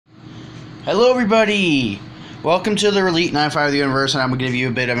Hello everybody! Welcome to the Elite 95 of the Universe, and I'm going to give you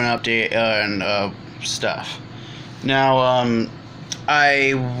a bit of an update on stuff. Now,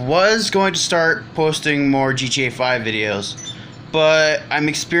 I was going to start posting more GTA 5 videos, but I'm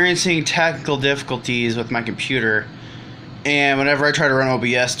experiencing technical difficulties with my computer, and whenever I try to run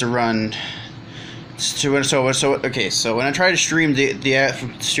OBS to run... So when I try to stream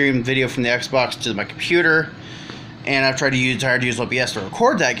stream video from the Xbox to my computer, and I've tried to use OBS to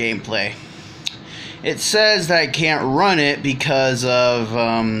record that gameplay, it says that I can't run it because of,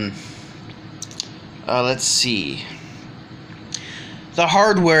 let's see. The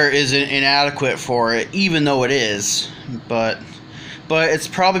hardware is inadequate for it, even though it is, but it's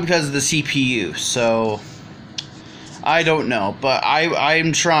probably because of the CPU, so I don't know. But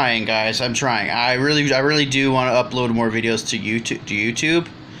I'm trying, guys. I'm trying. I really do want to upload more videos to YouTube.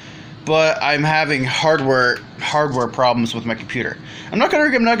 But I'm having hardware problems with my computer. I'm not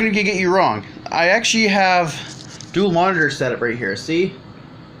gonna get you wrong. I actually have dual monitors set up right here. See?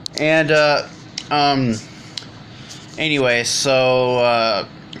 And anyway, so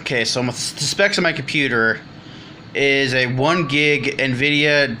okay, so the specs of my computer is a 1 gig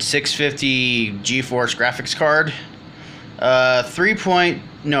NVIDIA 650 GeForce graphics card, a 2.3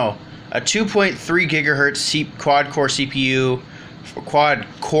 gigahertz quad core CPU. Quad,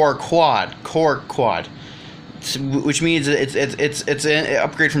 which means it's an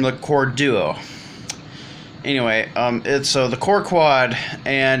upgrade from the Core Duo. Anyway, so the Core Quad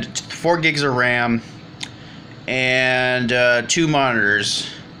and 4 gigs of RAM and 2 monitors,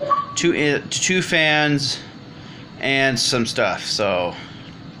 two fans, and some stuff. So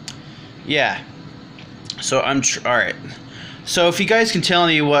yeah, so all right. So if you guys can tell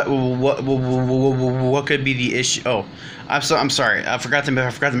me what could be the issue? Oh, I'm sorry. I forgot to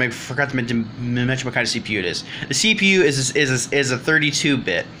mention what kind of CPU it is. The CPU is a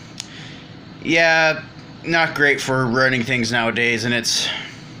 32-bit. Yeah, not great for running things nowadays, and it's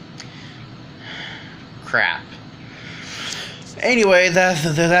crap. Anyway, that's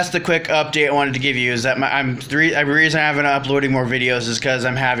the quick update I wanted to give you. Is that the reason I haven't uploading more videos is because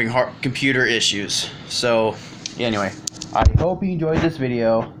I'm having computer issues. So anyway, I hope you enjoyed this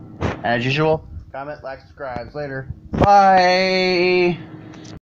video. As usual, comment, like, subscribe. Later. Bye.